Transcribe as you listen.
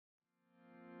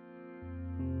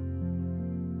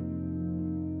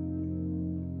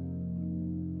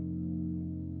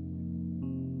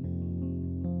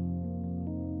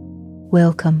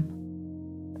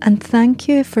Welcome, and thank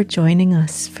you for joining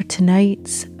us for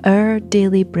tonight's Our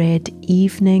Daily Bread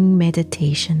evening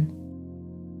meditation.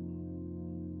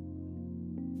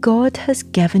 God has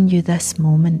given you this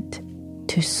moment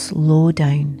to slow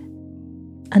down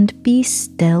and be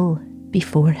still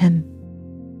before Him.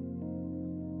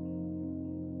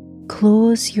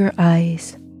 Close your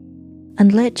eyes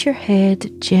and let your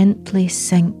head gently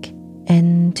sink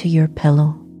into your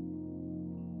pillow.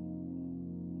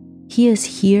 He is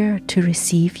here to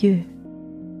receive you,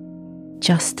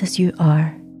 just as you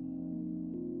are.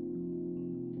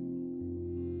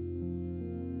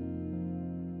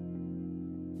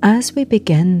 As we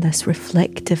begin this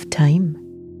reflective time,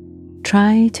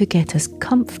 try to get as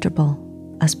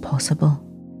comfortable as possible.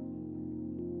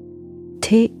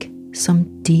 Take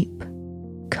some deep,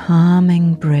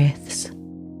 calming breaths.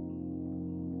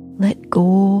 Let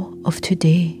go of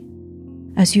today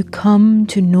as you come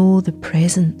to know the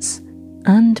presence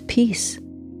and peace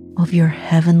of your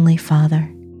Heavenly Father.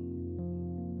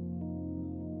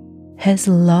 His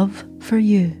love for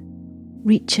you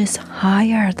reaches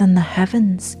higher than the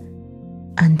heavens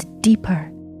and deeper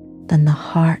than the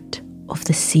heart of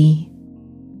the sea.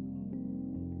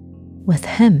 With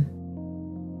Him,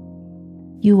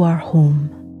 you are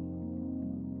home.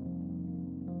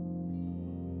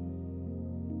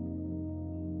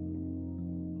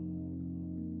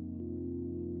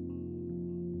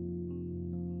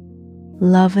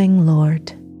 Loving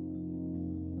Lord,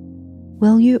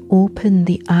 will you open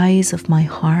the eyes of my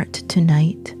heart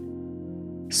tonight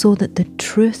so that the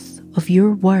truth of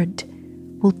your word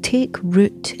will take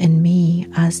root in me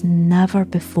as never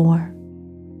before?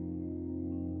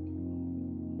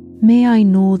 May I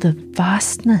know the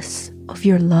vastness of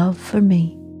your love for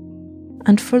me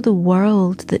and for the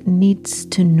world that needs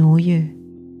to know you.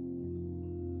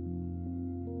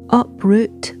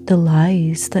 Uproot the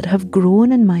lies that have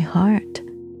grown in my heart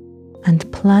and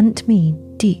plant me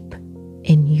deep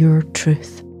in your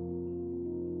truth.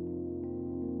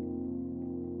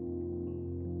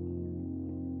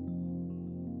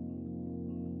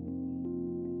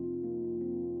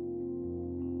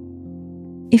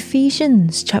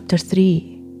 Ephesians chapter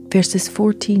 3 verses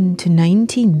 14 to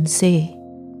 19 say,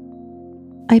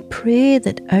 I pray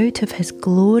that out of His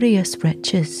glorious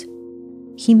riches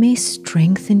He may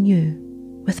strengthen you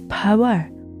with power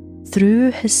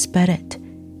through His Spirit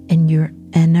in your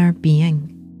inner being,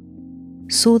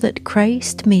 so that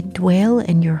Christ may dwell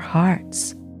in your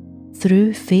hearts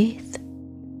through faith.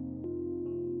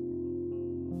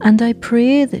 And I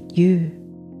pray that you,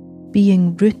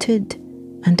 being rooted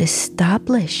and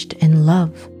established in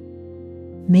love,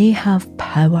 may have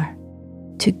power,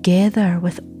 together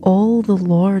with all the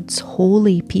Lord's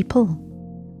holy people,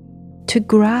 to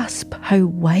grasp how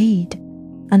wide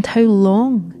and how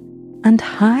long and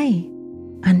high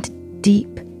and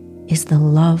deep is the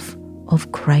love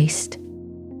of Christ,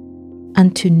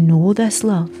 and to know this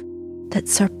love that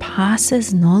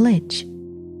surpasses knowledge,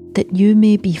 that you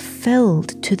may be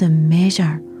filled to the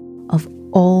measure of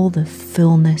all the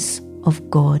fullness of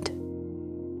God.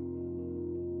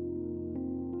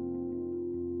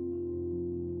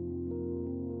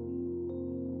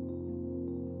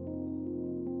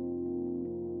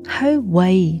 How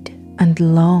wide and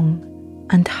long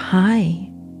and high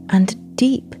and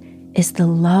deep is the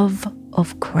love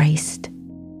of Christ.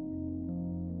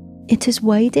 It is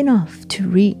wide enough to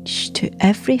reach to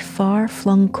every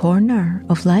far-flung corner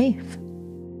of life.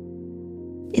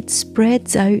 It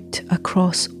spreads out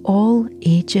across all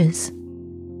ages,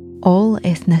 all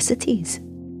ethnicities,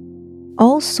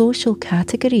 all social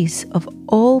categories of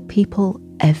all people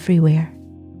everywhere.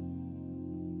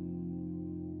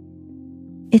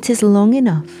 It is long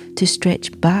enough to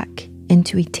stretch back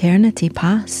into eternity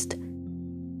past,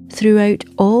 throughout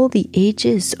all the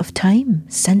ages of time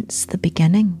since the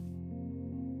beginning,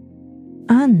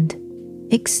 and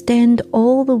extend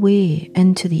all the way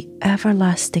into the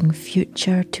everlasting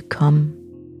future to come.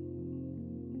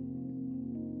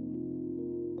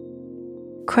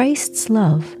 Christ's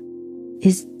love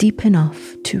is deep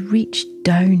enough to reach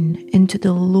down into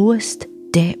the lowest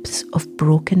depths of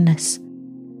brokenness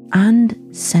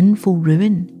and sinful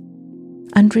ruin,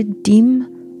 and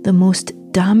redeem the most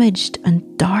damaged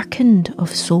and darkened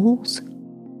of souls.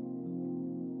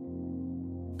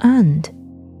 And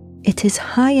it is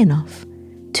high enough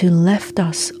to lift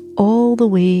us all the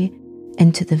way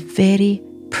into the very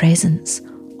presence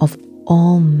of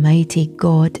Almighty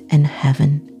God in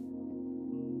heaven.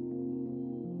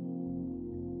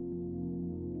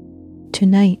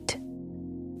 Tonight,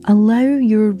 allow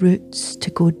your roots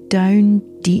to go down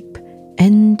deep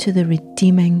into the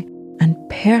redeeming and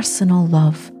personal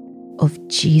love of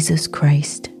Jesus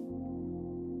Christ.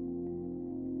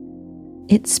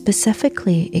 It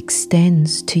specifically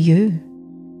extends to you.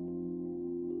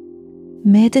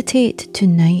 Meditate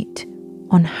tonight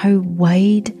on how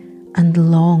wide and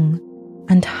long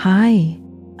and high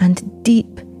and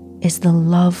deep is the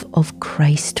love of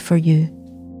Christ for you.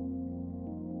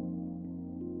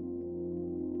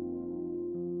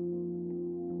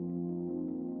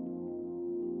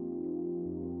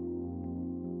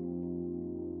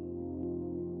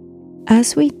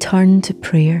 As we turn to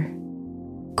prayer,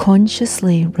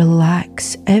 consciously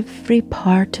relax every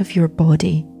part of your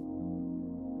body,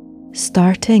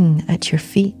 starting at your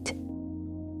feet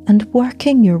and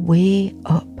working your way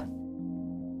up.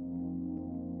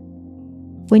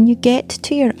 When you get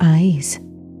to your eyes,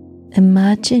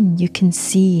 imagine you can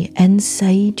see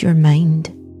inside your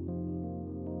mind.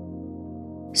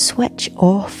 Switch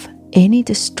off any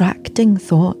distracting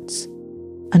thoughts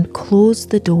and close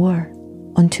the door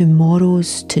on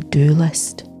tomorrow's to-do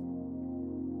list.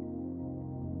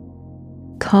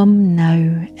 Come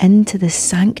now into the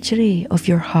sanctuary of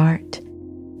your heart,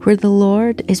 where the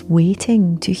Lord is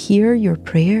waiting to hear your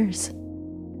prayers.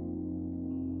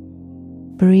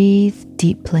 Breathe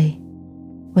deeply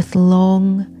with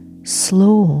long,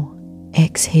 slow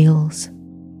exhales.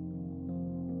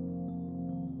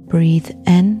 Breathe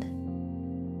in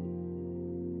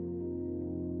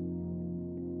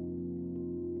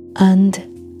and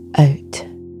out.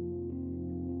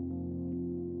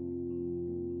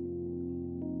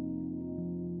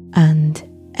 And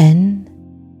in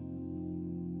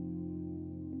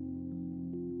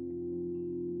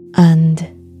and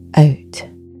out.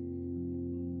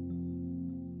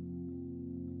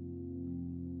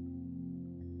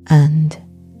 And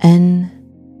in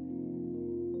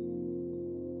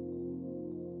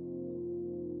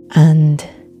and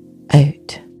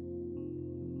out.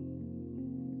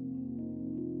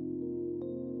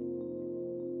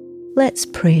 Let's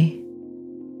pray.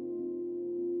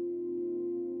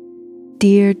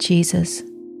 Dear Jesus,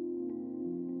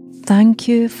 thank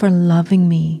you for loving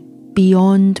me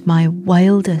beyond my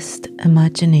wildest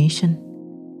imagination.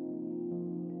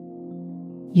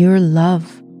 Your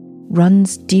love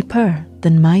runs deeper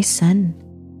than my sin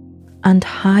and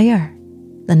higher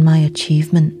than my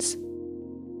achievements.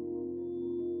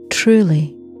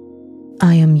 Truly,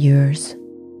 I am yours.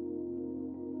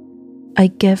 I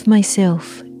give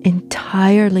myself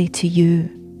entirely to you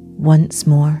once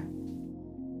more.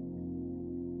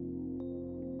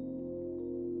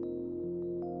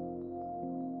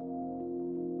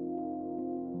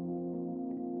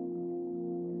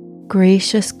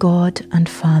 Gracious God and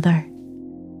Father,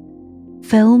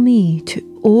 fill me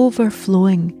to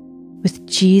overflowing with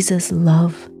Jesus'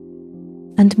 love,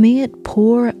 and may it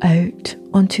pour out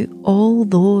onto all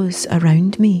those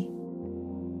around me,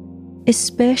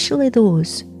 especially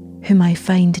those whom I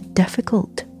find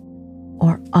difficult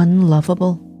or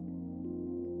unlovable.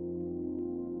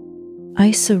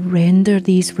 I surrender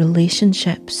these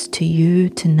relationships to you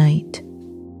tonight.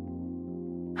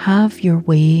 Have your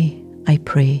way, I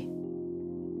pray.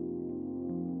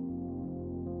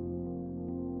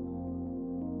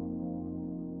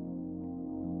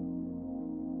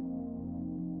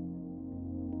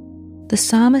 The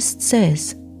psalmist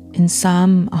says in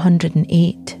Psalm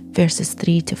 108, verses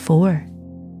 3 to 4,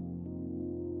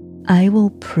 I will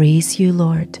praise you,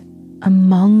 Lord,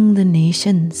 among the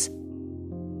nations.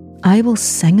 I will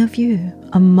sing of you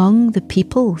among the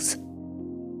peoples,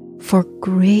 for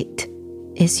great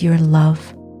is your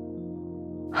love.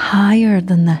 Higher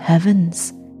than the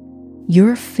heavens,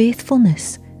 your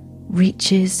faithfulness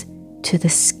reaches to the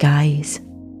skies.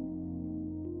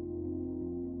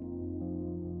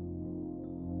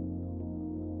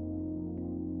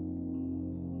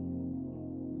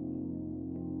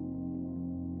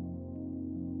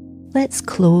 Let's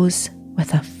close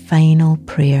with a final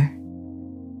prayer.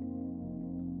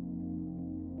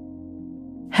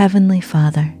 Heavenly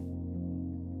Father,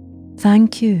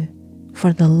 thank you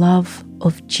for the love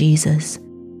of Jesus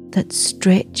that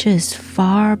stretches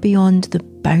far beyond the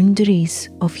boundaries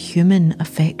of human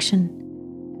affection.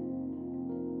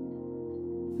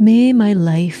 May my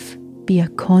life be a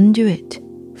conduit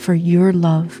for your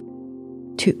love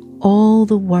to all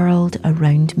the world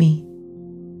around me.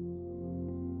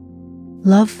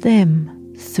 Love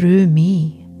them through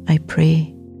me, I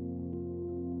pray.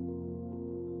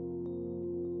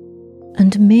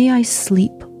 And may I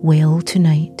sleep well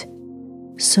tonight,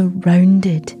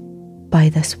 surrounded by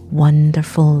this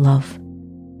wonderful love.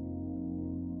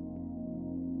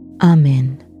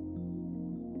 Amen.